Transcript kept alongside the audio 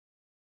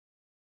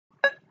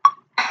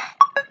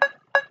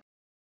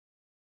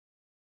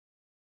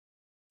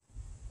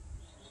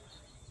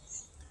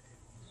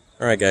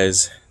Alright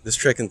guys, this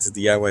trek into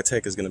DIY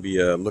tech is going to be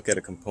a look at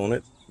a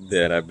component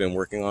that I've been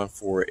working on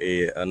for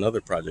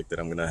another project that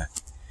I'm going to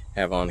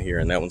have on here,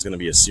 and that one's going to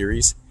be a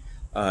series.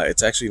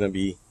 It's actually going to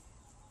be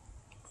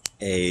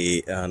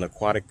an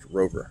aquatic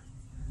rover.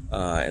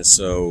 And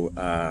so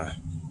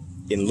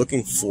in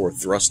looking for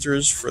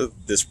thrusters for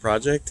this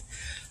project,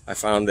 I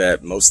found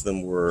that most of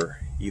them were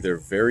either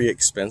very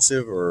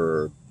expensive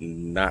or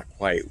not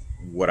quite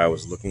what I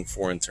was looking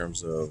for in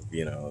terms of,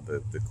 you know,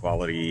 the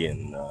quality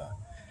and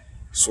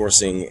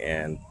sourcing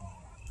and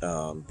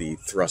the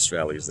thrust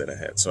values that I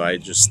had. So I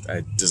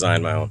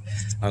designed my own.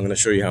 I'm going to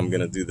show you how I'm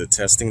going to do the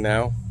testing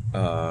now.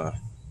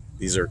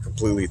 These are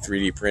completely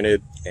 3D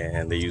printed,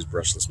 and they use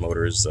brushless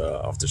motors,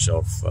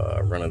 off-the-shelf,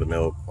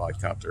 run-of-the-mill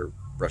quadcopter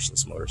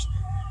brushless motors.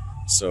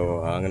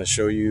 So I'm going to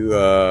show you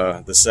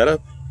the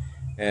setup,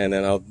 and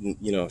then I'll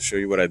show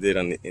you what I did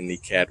in the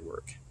CAD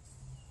work.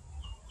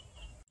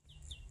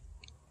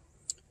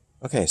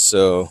 Okay,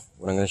 so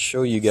what I'm going to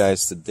show you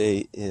guys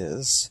today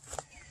is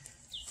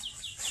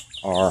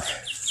our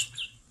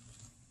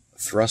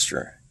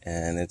thruster,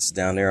 and it's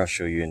down there. I'll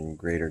show you in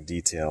greater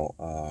detail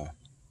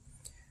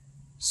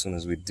as soon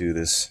as we do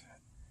this.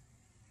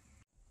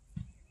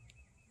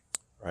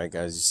 Alright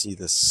guys, you see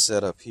the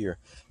setup here.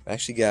 I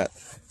actually got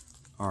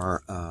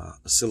our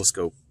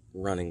oscilloscope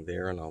running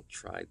there, and I'll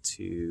try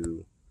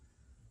to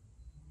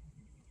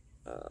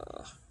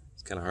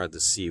it's kind of hard to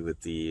see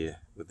with the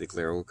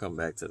glare. We'll come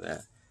back to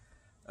that.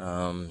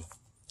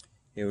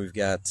 Here we've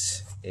got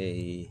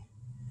a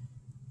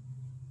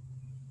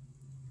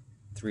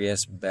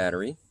 3S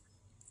battery.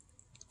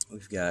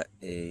 We've got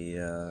the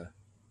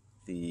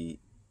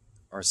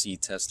RC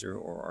tester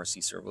or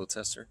RC servo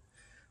tester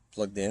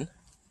plugged in.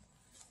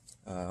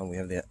 We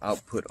have the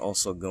output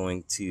also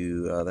going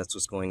to that's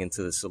what's going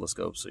into the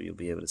oscilloscope, so you'll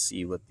be able to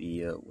see what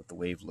the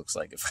wave looks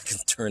like if I can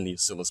turn the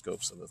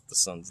oscilloscope so that the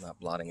sun's not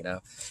blotting it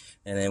out.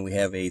 And then we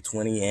have a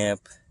 20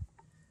 amp.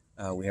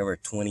 We have our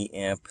 20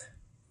 amp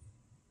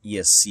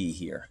ESC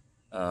here.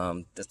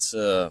 That's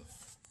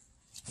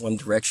one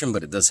direction,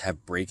 but it does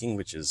have braking,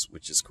 which is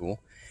cool.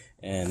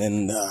 And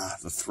then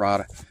the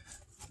throttle,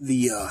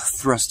 the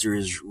thruster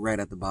is right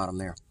at the bottom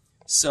there.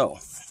 So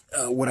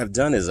what I've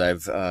done is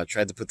I've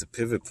tried to put the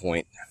pivot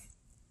point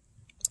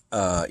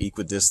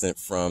equidistant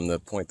from the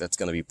point that's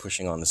going to be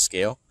pushing on the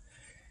scale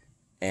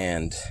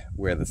and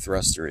where the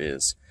thruster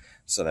is,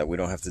 so that we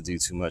don't have to do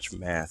too much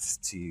math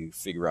to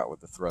figure out what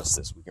the thrust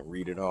is. We can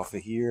read it off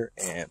of here,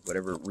 and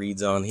whatever it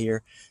reads on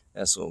here,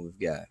 that's what we've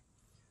got.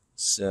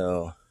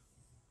 So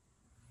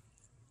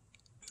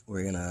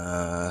we're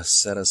gonna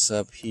set us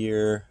up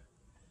here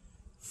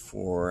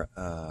for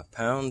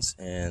pounds,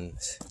 and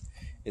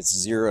it's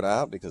zeroed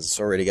out because it's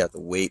already got the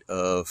weight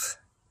of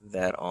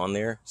that on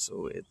there,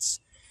 so it's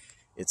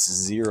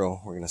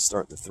 0. We're gonna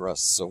start the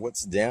thrust. So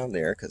what's down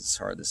there, because it's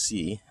hard to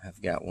see,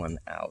 I've got one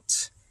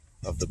out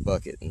of the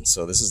bucket, and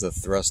so this is the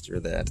thruster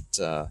that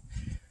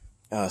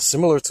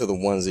similar to the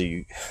ones that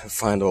you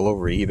find all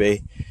over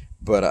eBay,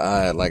 but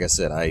like I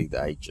said,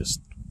 I just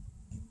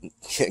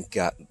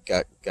got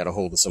a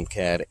hold of some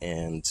CAD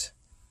and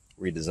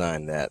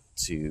redesigned that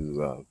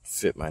to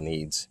fit my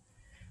needs.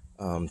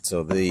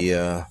 So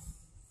the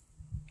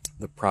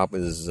prop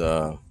is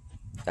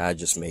I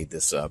just made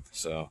this up,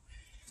 so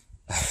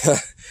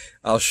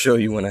I'll show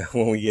you when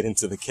we get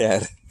into the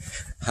CAD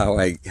how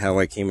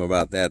I came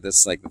about that.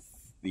 That's like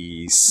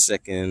the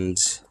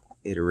second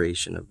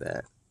iteration of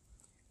that.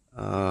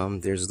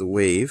 There's the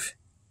wave,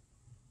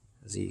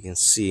 as you can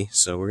see.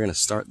 So we're gonna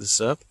start this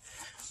up,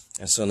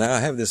 and so now I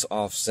have this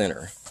off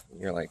center.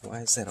 You're like,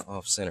 why is that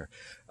off center?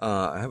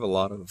 I have a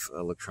lot of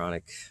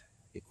electronic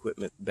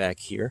equipment back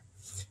here,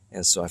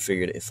 and so I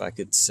figured if I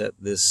could set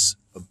this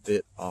a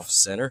bit off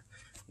center,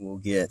 we'll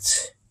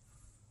get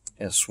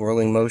a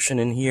swirling motion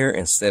in here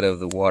instead of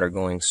the water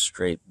going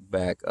straight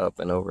back up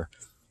and over.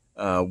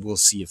 We'll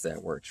see if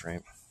that works,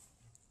 right?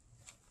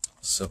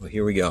 So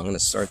here we go. I'm going to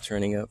start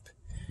turning up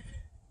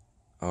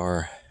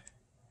our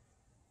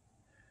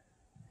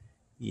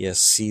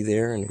ESC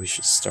there, and we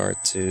should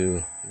start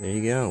to, there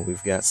you go.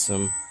 We've got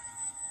some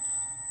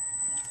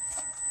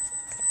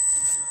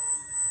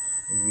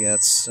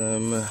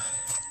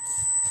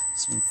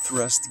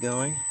thrust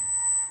going.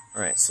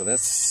 All right, so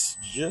that's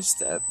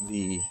just at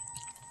the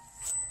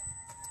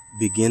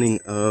beginning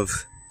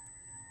of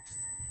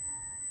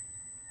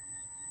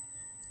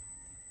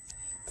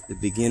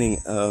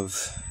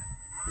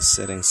the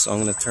setting. So I'm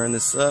going to turn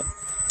this up.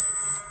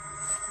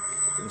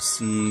 You'll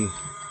see.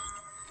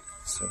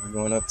 So we're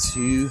going up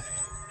to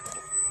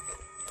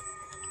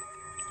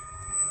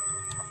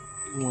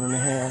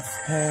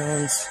 1.5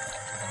 pounds.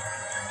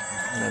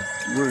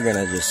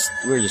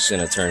 We're just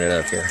gonna turn it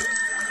up here.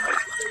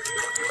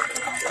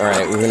 All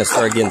right, we're gonna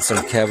start getting some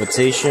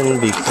cavitation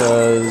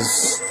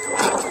because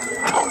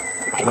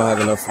we don't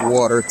have enough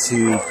water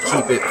to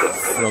keep it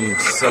from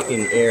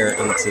sucking air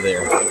into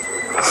there.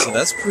 So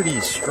that's pretty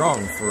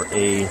strong for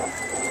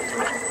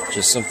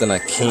just something I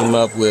came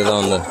up with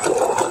on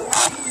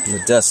the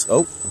desk.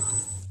 Oh,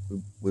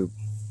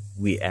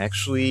 we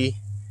actually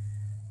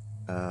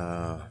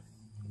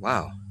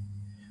wow,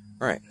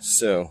 Alright,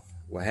 so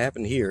what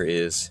happened here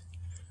is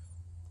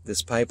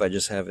this pipe, I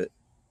just have it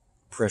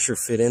pressure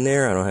fit in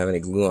there. I don't have any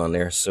glue on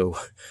there, so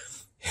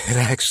it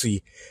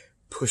actually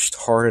pushed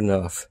hard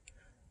enough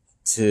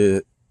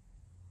to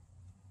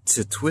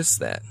twist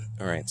that.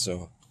 Alright, so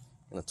I'm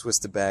going to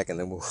twist it back, and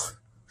then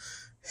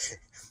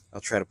I'll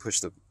try to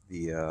push the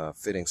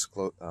fittings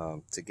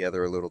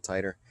together a little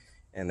tighter,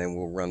 and then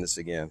we'll run this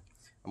again.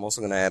 I'm also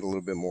going to add a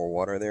little bit more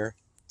water there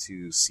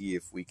to see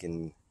if we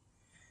can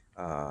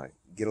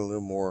get a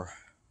little more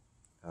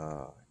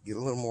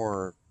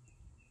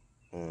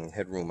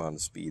headroom on the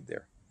speed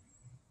there.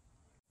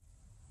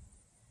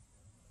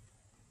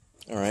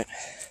 All right,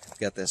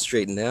 got that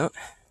straightened out.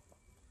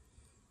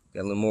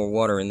 Got a little more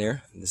water in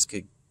there. This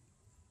could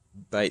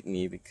bite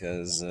me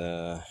because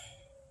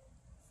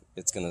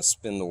it's gonna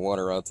spin the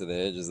water out to the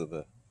edges of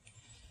the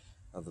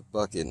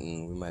bucket,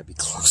 and we might be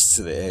close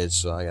to the edge,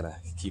 so I gotta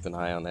keep an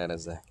eye on that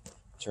as I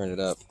turn it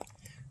up.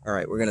 All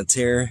right, we're gonna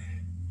tear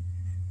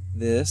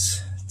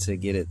this to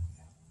get it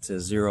to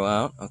zero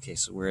out. Okay,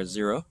 so we're at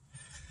 0.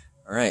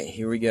 All right,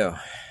 here we go.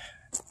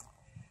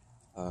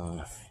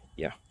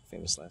 Yeah,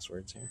 famous last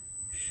words here.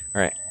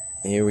 All right,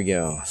 here we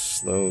go.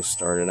 Slow,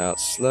 started out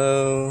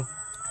slow.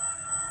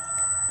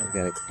 I've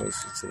got it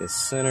closer to the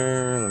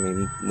center. Let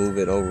me move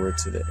it over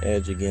to the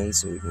edge again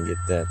so we can get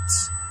that.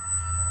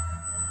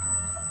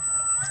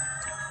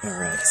 All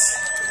right,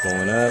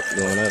 going up,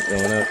 going up,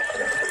 going up.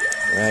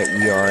 All right,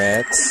 we are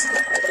at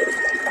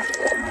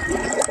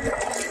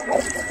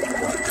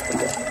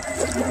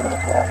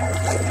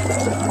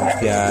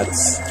we've got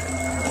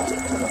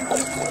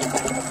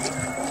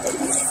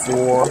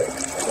 4.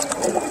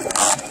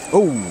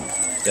 Oh,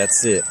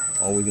 that's it.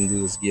 All we can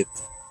do is get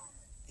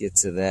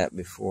to that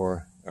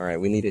before. All right,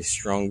 we need a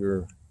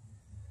stronger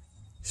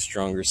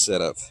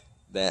setup.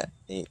 That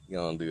ain't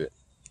gonna do it.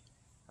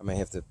 I may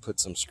have to put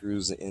some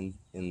screws in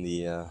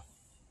the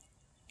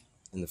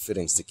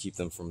fittings to keep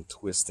them from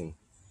twisting.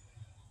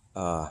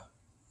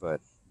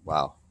 But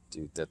wow,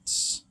 dude,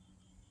 that's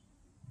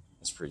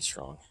pretty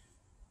strong.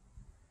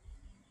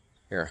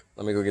 Here,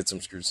 let me go get some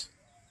screws.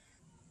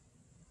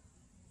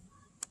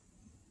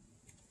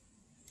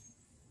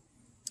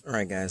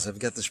 Alright guys, I've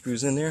got the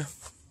screws in there.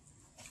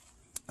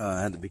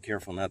 I had to be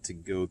careful not to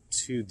go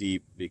too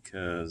deep,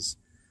 because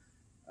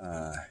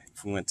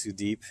if we went too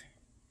deep,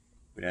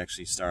 we'd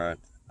actually start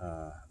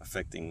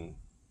affecting,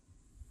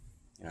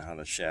 you know, how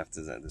the shaft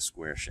is, the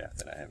square shaft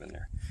that I have in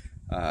there,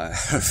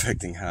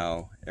 affecting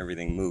how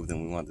everything moved,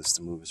 and we want this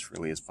to move as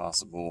freely as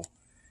possible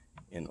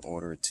in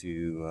order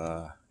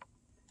to,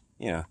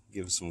 you know,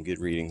 give us some good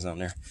readings on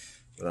there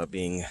without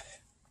being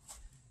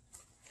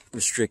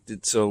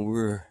restricted. So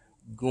we're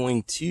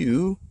going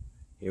to,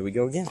 here we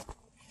go again.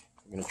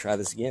 We're going to try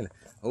this again.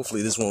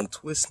 Hopefully this won't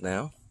twist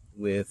now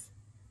with,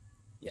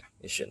 yeah,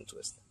 it shouldn't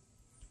twist.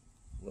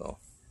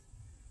 Well,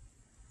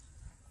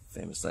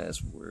 famous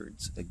last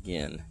words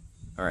again.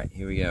 All right,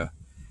 here we go.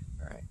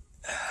 All right.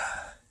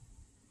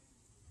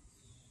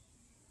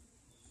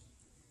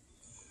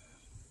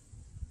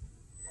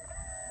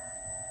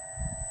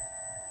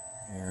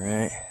 All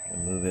right,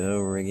 and move it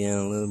over again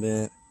a little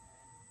bit.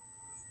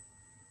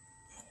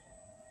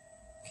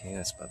 Okay,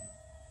 that's about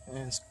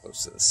as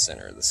close to the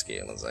center of the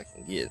scale as I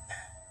can get.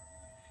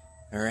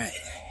 All right,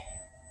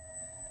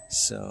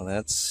 so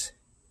that's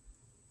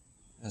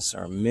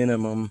our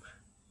minimum.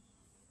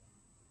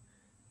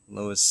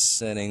 Lowest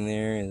setting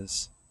there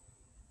is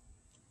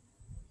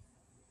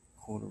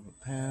 1/4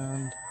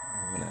 pound.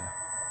 We're gonna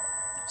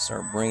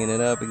start bringing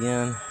it up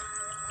again.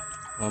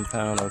 1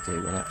 pound. Okay,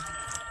 we're not.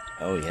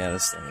 Oh yeah,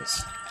 this thing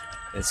is.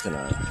 It's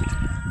gonna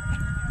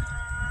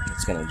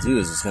do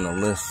is it's gonna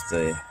lift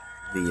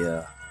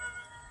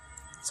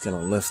it's gonna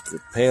lift the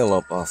pail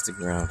up off the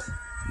ground.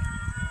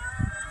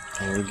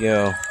 Here we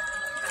go.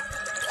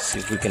 See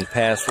if we can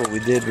pass what we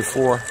did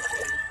before.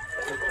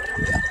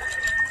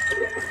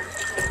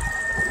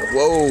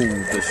 Whoa,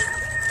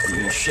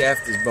 the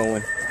shaft is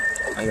bowing.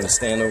 I'm gonna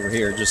stand over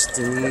here just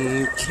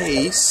in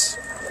case.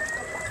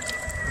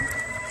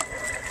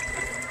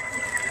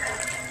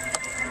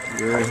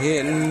 We're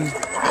hitting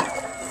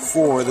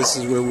 4. This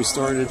is where we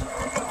started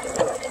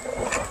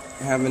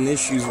having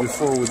issues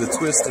before with the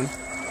twisting.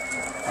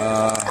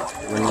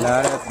 We're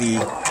not at the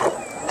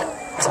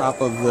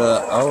top of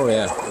the, oh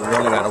yeah, we're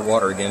running out of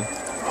water again.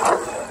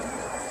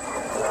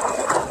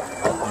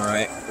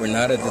 Alright, we're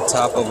not at the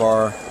top of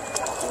our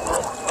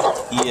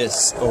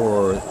ES,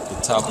 or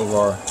the top of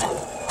our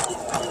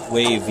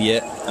wave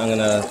yet. I'm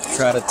gonna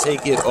try to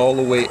take it all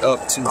the way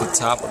up to the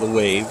top of the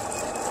wave.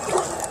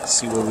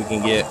 See what we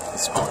can get.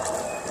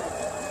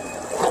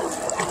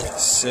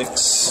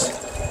 6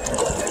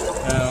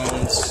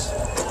 pounds.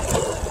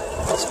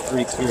 It's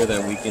pretty clear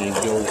that we can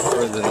go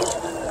further,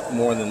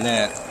 more than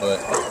that, but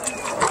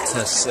the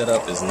test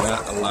setup is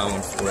not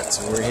allowing for it.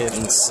 So we're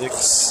hitting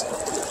 6.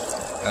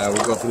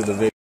 We'll go through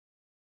the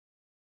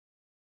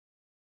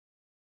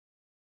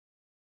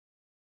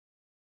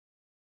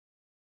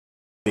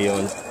video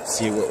and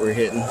see what we're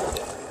hitting.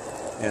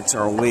 That's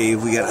our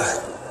wave. We got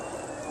a,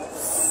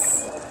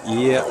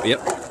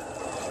 yep.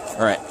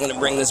 All right, I'm gonna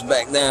bring this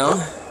back down.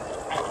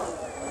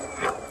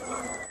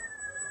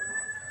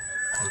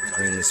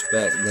 Bring this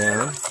back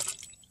down.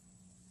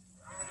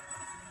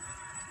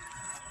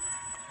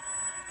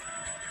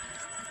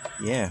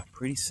 Yeah,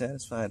 pretty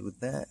satisfied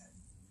with that.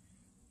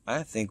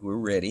 I think we're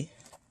ready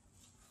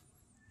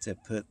to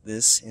put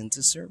this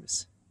into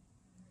service.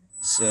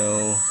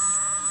 So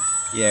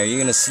yeah, you're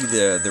gonna see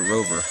the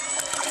Rover.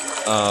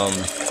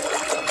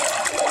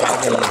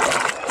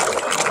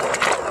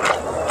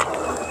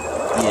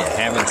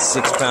 Having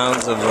 6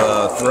 pounds of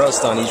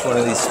thrust on each one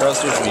of these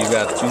thrusters. We've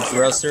got 2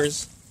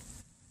 thrusters.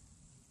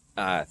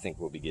 I think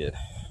we'll be good.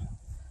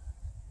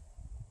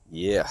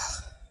 Yeah,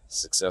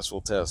 successful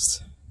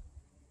test.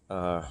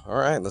 All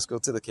right, let's go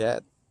to the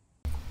CAD.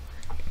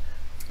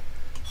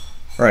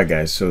 All right,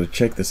 guys. So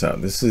check this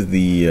out. This is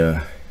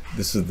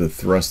the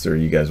thruster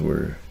you guys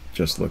were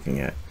just looking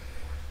at.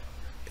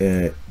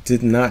 It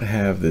did not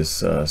have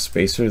this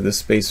spacer. This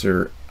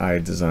spacer I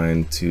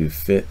designed to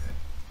fit.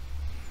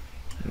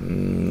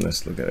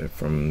 Let's look at it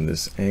from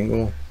this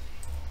angle.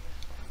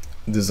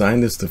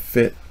 Designed this to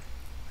fit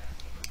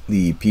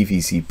the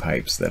PVC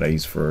pipes that I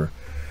use for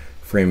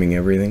framing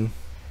everything.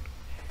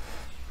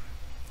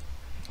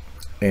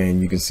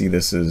 And you can see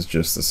this is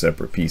just a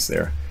separate piece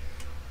there.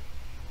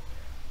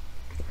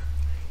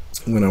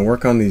 When I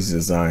work on these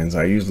designs,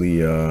 I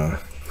usually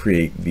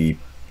create the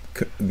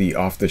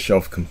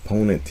off-the-shelf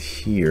component.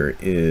 Here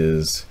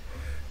is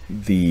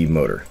the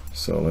motor.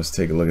 So let's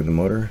take a look at the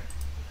motor.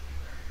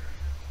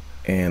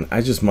 And I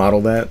just model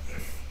that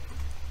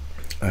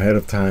ahead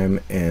of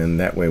time, and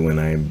that way when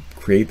I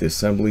create the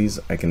assemblies,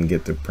 I can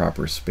get the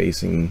proper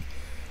spacing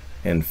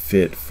and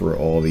fit for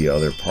all the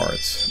other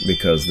parts.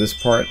 Because this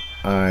part,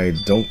 I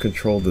don't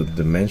control the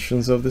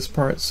dimensions of this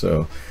part,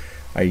 so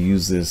I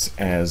use this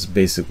as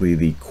basically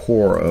the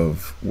core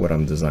of what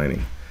I'm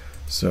designing.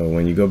 So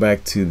when you go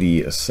back to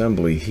the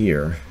assembly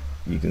here,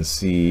 you can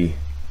see,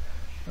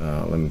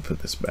 let me put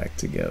this back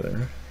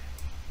together.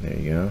 There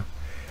you go.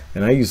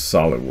 And I use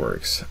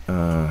SolidWorks.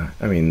 I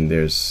mean,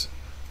 there's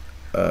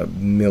a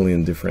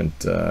million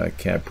different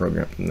CAD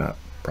programs,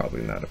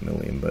 probably not a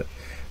million, but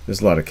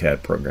there's a lot of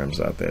CAD programs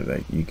out there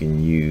that you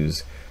can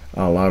use.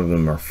 A lot of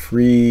them are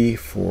free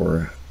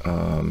for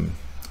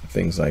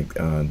things like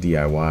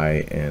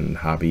DIY and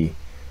hobby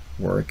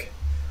work.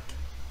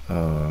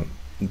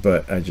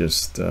 But I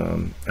just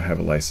I have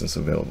a license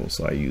available,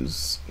 so I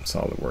use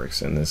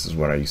SolidWorks, and this is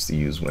what I used to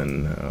use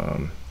when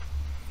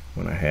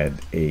I had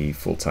a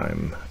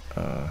full-time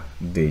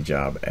day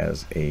job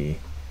as a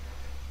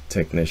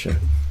technician.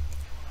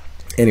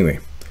 Anyway,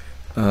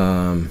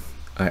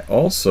 I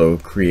also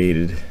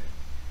created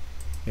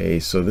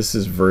so this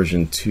is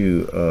version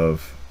 2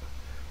 of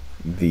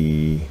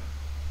the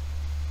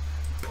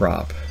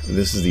prop.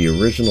 This is the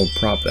original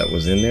prop that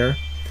was in there.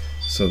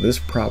 So this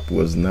prop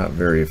was not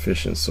very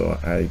efficient, so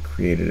I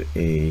created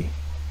a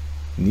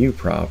new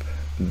prop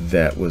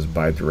that was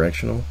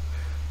bi-directional.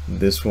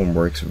 This one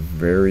works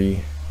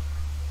very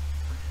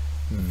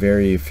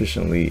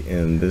efficiently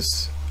in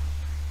this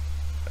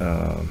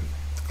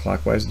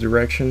clockwise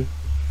direction.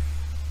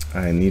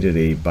 I needed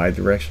a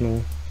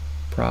bi-directional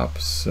prop,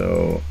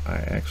 so I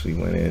actually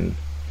went in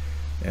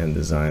and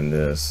designed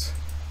this.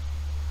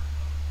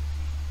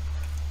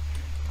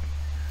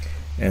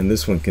 And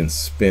this one can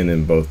spin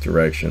in both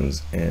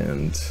directions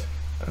and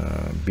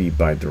be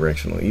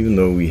bi-directional. Even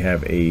though we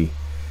have we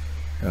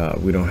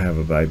don't have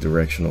a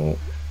bi-directional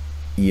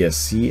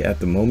ESC at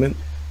the moment.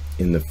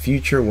 In the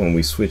future, when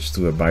we switch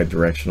to a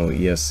bi-directional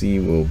ESC,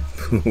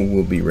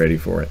 we'll be ready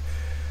for it.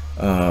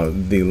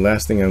 The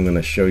last thing I'm going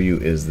to show you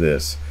is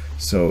this.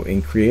 So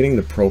in creating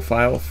the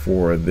profile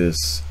for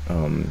this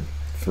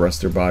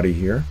thruster body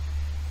here,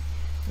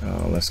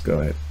 let's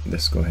go ahead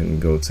and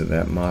go to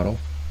that model.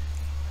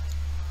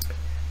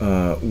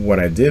 What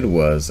I did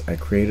was I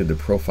created the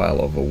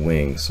profile of a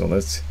wing. So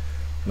let's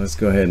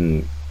go ahead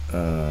and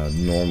pull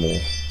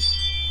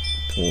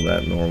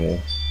that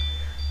normal.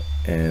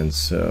 And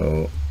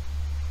so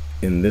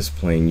in this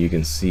plane, you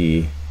can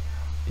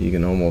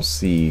almost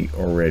see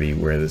already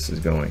where this is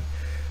going.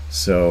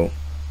 So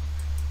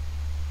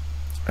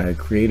I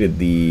created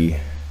the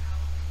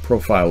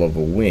profile of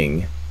a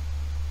wing,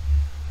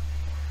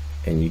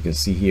 and you can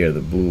see here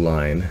the blue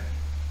line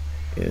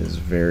is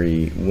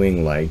very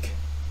wing-like,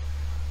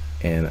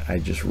 and I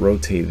just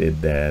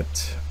rotated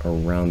that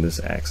around this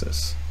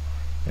axis,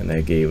 and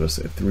that gave us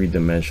a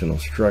three-dimensional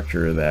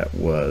structure that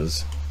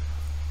was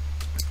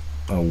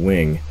a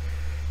wing.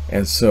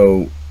 And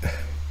so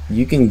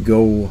you can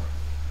go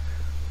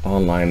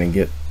online and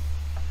get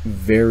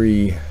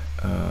very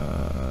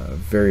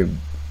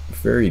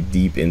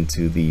deep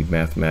into the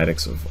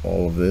mathematics of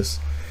all of this,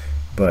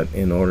 but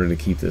in order to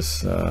keep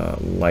this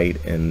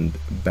light and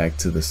back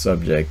to the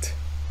subject,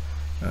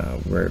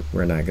 we're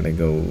not going to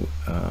go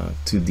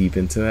too deep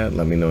into that.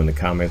 Let me know in the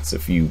comments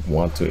if you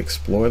want to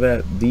explore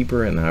that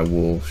deeper, and I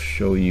will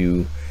show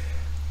you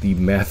the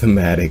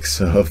mathematics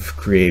of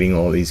creating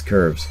all these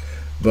curves.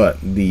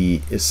 But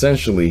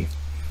essentially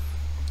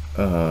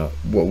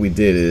what we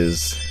did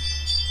is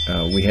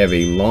we have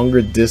a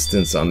longer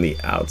distance on the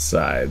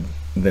outside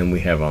than we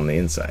have on the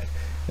inside,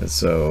 and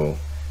so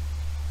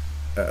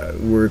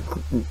we're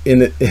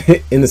in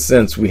a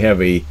sense we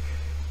have a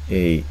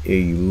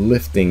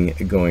lifting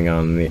going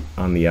on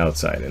the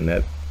outside,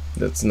 and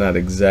that's not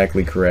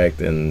exactly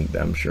correct, and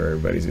I'm sure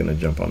everybody's going to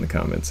jump on the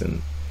comments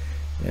and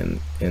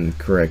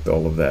correct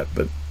all of that,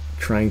 but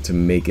trying to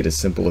make it as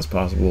simple as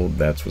possible,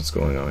 that's what's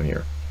going on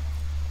here.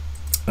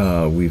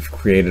 We've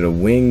created a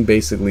wing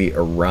basically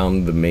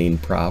around the main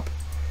prop,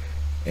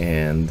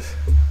 and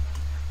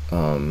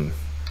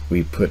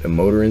we put a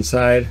motor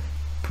inside,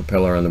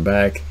 propeller on the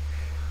back.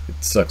 It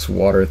sucks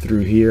water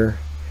through here,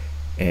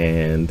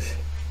 and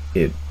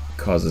it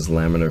causes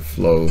laminar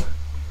flow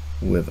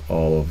with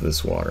all of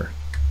this water.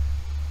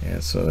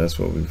 And so that's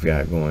what we've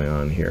got going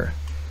on here.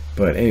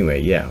 But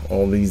anyway, yeah,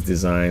 all these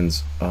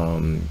designs,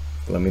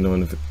 let me know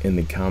in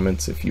the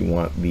comments if you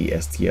want the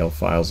STL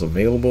files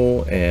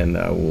available, and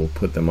I will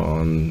put them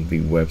on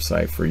the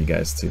website for you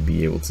guys to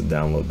be able to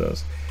download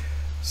those.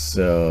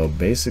 So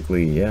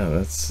basically, yeah,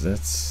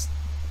 that's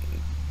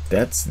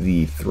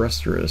the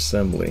thruster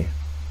assembly,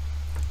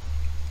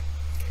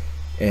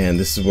 and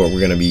this is what we're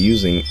going to be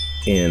using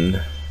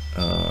in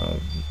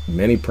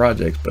many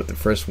projects, but the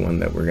first one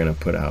that we're going to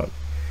put out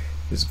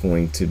is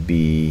going to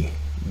be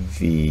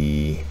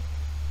the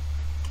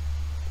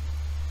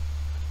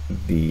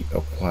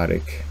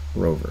Aquatic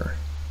Rover,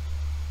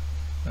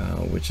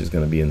 which is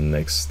going to be in the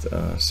next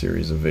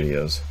series of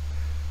videos.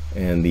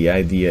 And the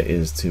idea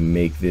is to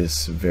make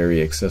this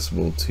very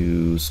accessible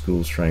to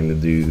schools trying to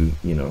do,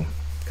 you know,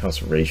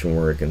 conservation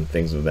work and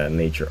things of that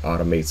nature,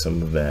 automate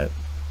some of that.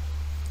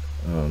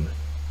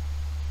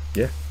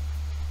 Yeah.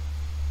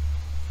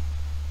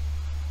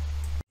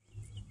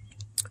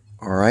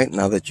 Alright,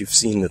 now that you've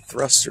seen the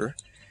thruster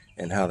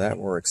and how that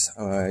works,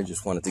 I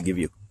just wanted to give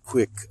you a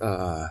quick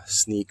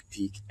sneak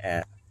peek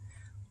at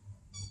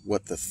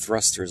what the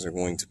thrusters are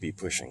going to be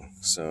pushing.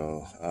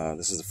 So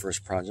this is the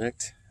first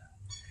project,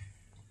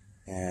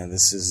 and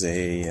this is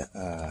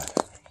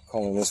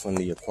calling this one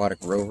the Aquatic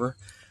Rover.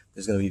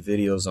 There's going to be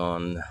videos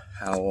on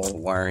how all the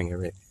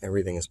wiring,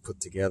 everything is put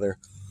together.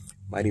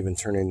 Might even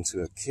turn it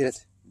into a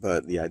kit,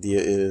 but the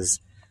idea is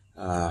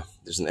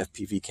there's an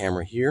FPV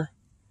camera here.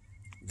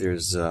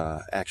 There's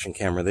action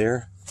camera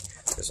there.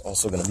 There's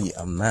also going to be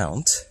a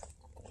mount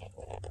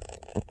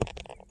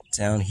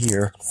down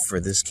here for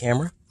this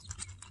camera.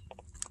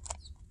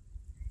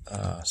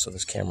 So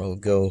this camera will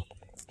go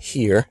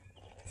here.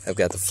 I've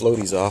got the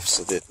floaties off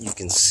so that you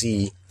can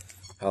see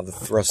how the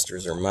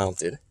thrusters are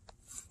mounted.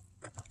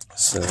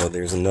 So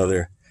there's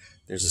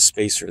a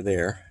spacer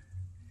there,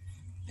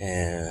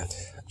 and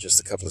just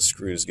a couple of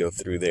screws go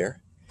through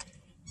there,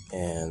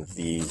 and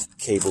the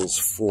cables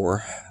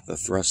for the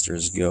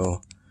thrusters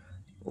go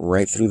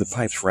right through the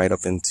pipes right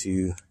up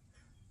into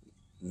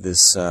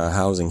this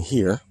housing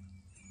here.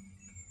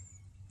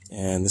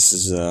 And this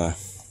is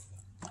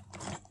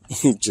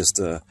just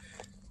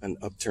an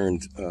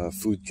upturned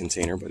food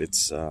container, but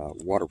it's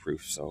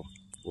waterproof, so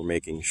we're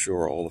making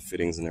sure all the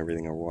fittings and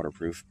everything are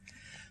waterproof.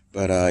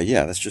 But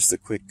yeah, that's just a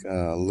quick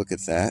look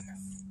at that.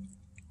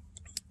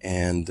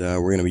 And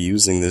we're going to be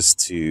using this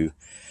to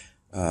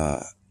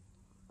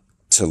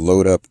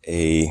load up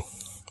an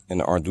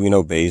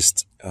Arduino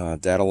based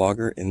data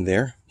logger in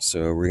there.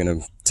 So we're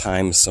going to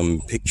time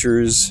some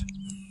pictures,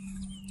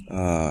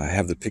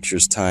 have the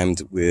pictures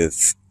timed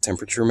with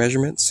temperature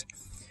measurements.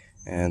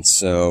 And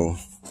so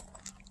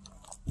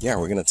yeah,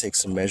 we're going to take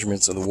some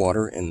measurements of the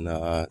water and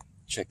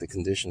check the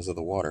conditions of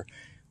the water.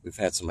 We've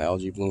had some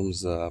algae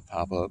blooms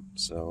pop up,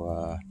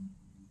 so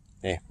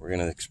hey, we're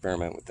going to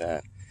experiment with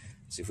that,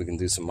 see if we can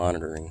do some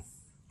monitoring.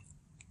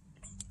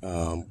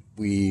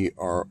 We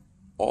are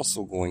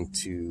also going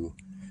to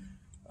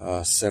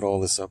set all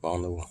this up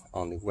on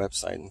the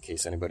website in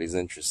case anybody's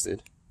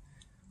interested,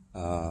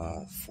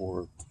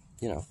 for,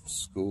 you know,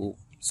 school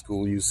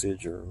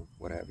usage or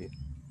what have you.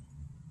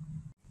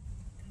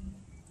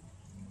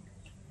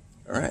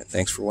 Alright,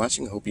 thanks for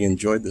watching. Hope you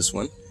enjoyed this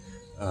one.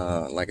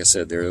 Like I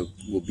said, there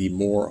will be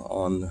more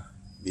on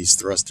these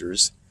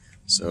thrusters,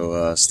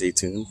 so stay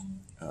tuned.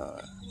 Go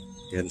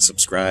ahead and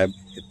subscribe,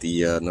 hit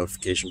the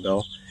notification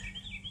bell,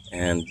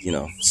 and, you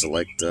know,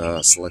 select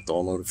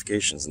all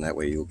notifications, and that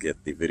way you'll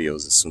get the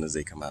videos as soon as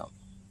they come out.